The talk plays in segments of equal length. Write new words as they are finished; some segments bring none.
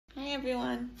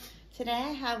everyone. Today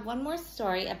I have one more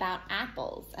story about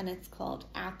apples, and it's called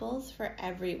Apples for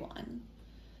Everyone.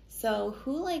 So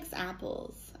who likes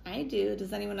apples? I do.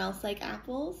 Does anyone else like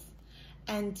apples?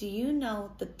 And do you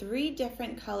know the 3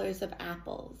 different colors of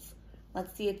apples?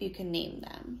 Let's see if you can name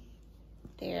them.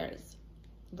 There's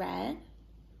red,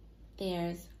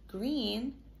 there's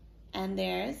green, and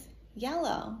there's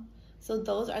yellow. So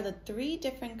those are the 3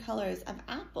 different colors of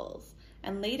apples.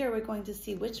 And later we're going to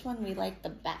see which one we like the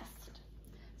best.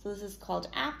 So this is called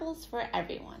Apples for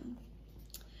Everyone.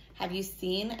 Have you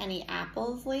seen any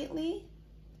apples lately?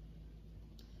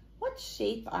 What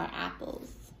shape are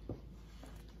apples?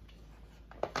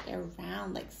 They're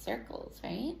round like circles,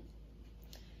 right?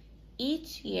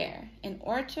 Each year, in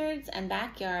orchards and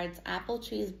backyards, apple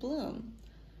trees bloom,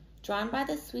 drawn by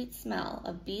the sweet smell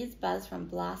of bees buzz from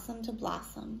blossom to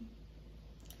blossom.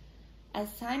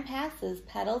 As time passes,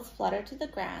 petals flutter to the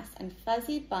grass and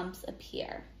fuzzy bumps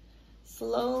appear.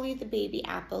 Slowly, the baby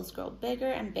apples grow bigger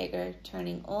and bigger,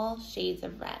 turning all shades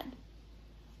of red.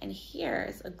 And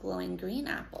here's a glowing green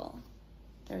apple.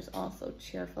 There's also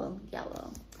cheerful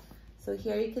yellow. So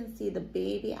here you can see the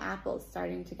baby apples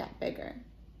starting to get bigger.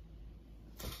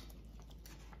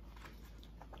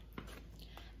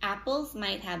 Apples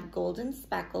might have golden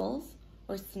speckles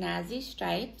or snazzy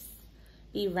stripes,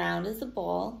 be round as a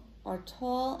ball, or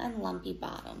tall and lumpy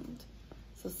bottomed.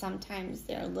 So sometimes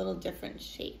they're a little different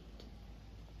shaped.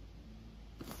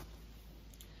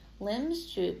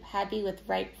 Limbs droop heavy with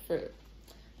ripe fruit,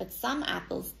 but some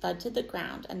apples thud to the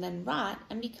ground and then rot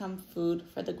and become food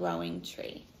for the growing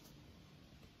tree.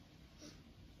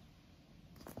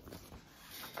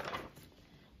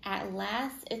 At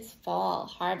last, it's fall,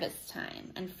 harvest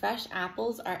time, and fresh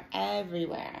apples are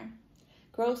everywhere.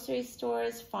 Grocery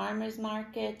stores, farmers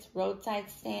markets, roadside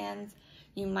stands.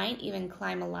 You might even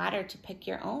climb a ladder to pick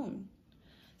your own.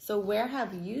 So where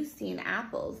have you seen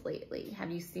apples lately?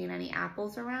 Have you seen any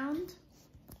apples around?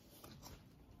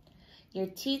 Your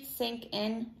teeth sink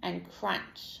in and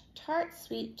crunch. Tart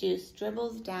sweet juice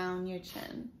dribbles down your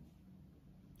chin.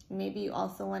 Maybe you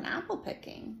also went apple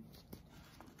picking.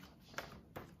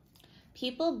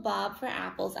 People bob for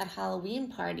apples at Halloween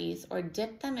parties or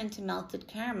dip them into melted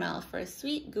caramel for a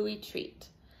sweet, gooey treat.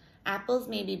 Apples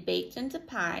may be baked into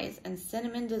pies and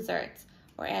cinnamon desserts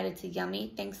or added to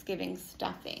yummy Thanksgiving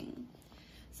stuffing.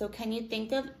 So can you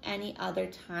think of any other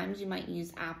times you might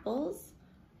use apples?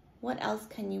 What else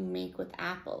can you make with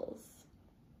apples?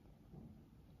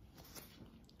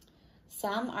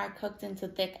 Some are cooked into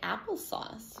thick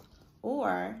applesauce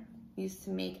or used to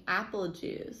make apple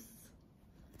juice.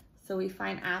 So we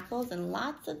find apples in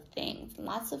lots of things,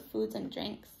 lots of foods and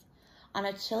drinks. On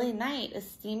a chilly night, a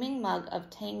steaming mug of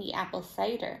tangy apple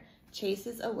cider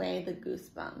chases away the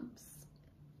goosebumps.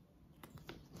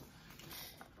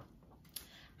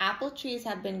 Apple trees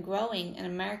have been growing in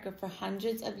America for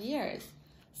hundreds of years.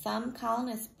 Some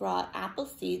colonists brought apple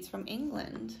seeds from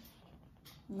England,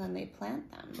 and then they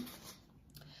plant them.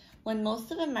 When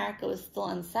most of America was still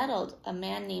unsettled, a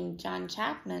man named John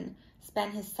Chapman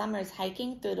spent his summers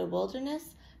hiking through the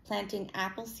wilderness, planting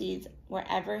apple seeds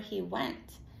wherever he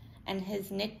went, and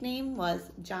his nickname was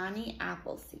Johnny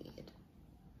Appleseed.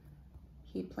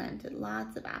 He planted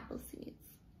lots of apple seeds,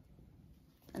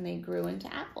 and they grew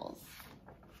into apples.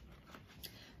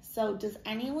 So does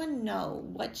anyone know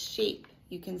what shape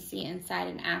you can see inside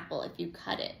an apple if you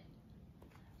cut it?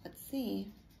 Let's see.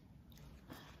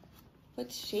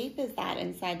 What shape is that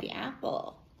inside the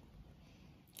apple?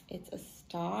 It's a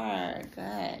star,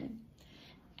 good.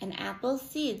 An apple's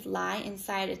seeds lie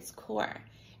inside its core.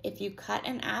 If you cut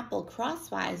an apple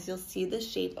crosswise, you'll see the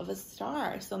shape of a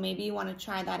star, so maybe you want to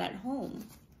try that at home.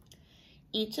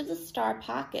 Each of the star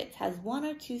pockets has 1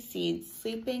 or 2 seeds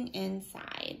sleeping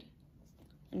inside.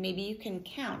 And maybe you can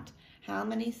count how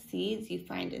many seeds you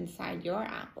find inside your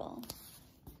apple.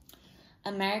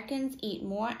 Americans eat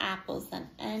more apples than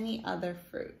any other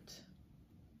fruit.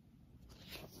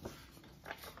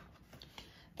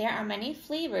 There are many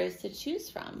flavors to choose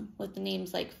from, with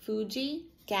names like Fuji,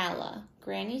 Gala,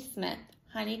 Granny Smith,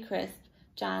 Honeycrisp,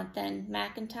 Jonathan,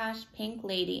 McIntosh, Pink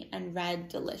Lady, and Red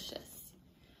Delicious.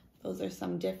 Those are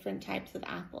some different types of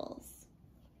apples.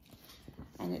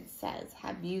 And it says,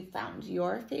 have you found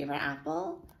your favorite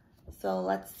apple? So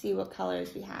let's see what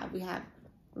colors we have. We have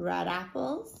red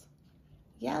apples,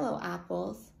 yellow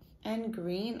apples, and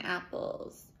green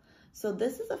apples. So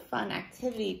this is a fun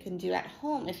activity you can do at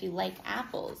home if you like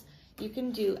apples. You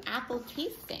can do apple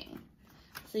tasting.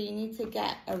 So you need to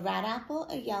get a red apple,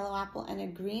 a yellow apple, and a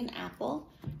green apple,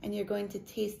 and you're going to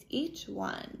taste each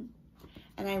one.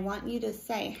 And I want you to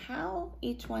say how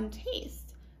each one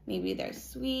tastes. Maybe they're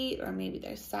sweet or maybe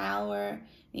they're sour.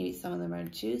 Maybe some of them are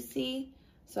juicy.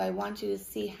 So I want you to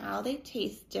see how they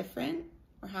taste different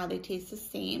or how they taste the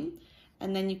same.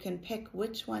 And then you can pick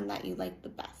which one that you like the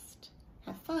best.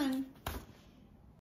 Have fun.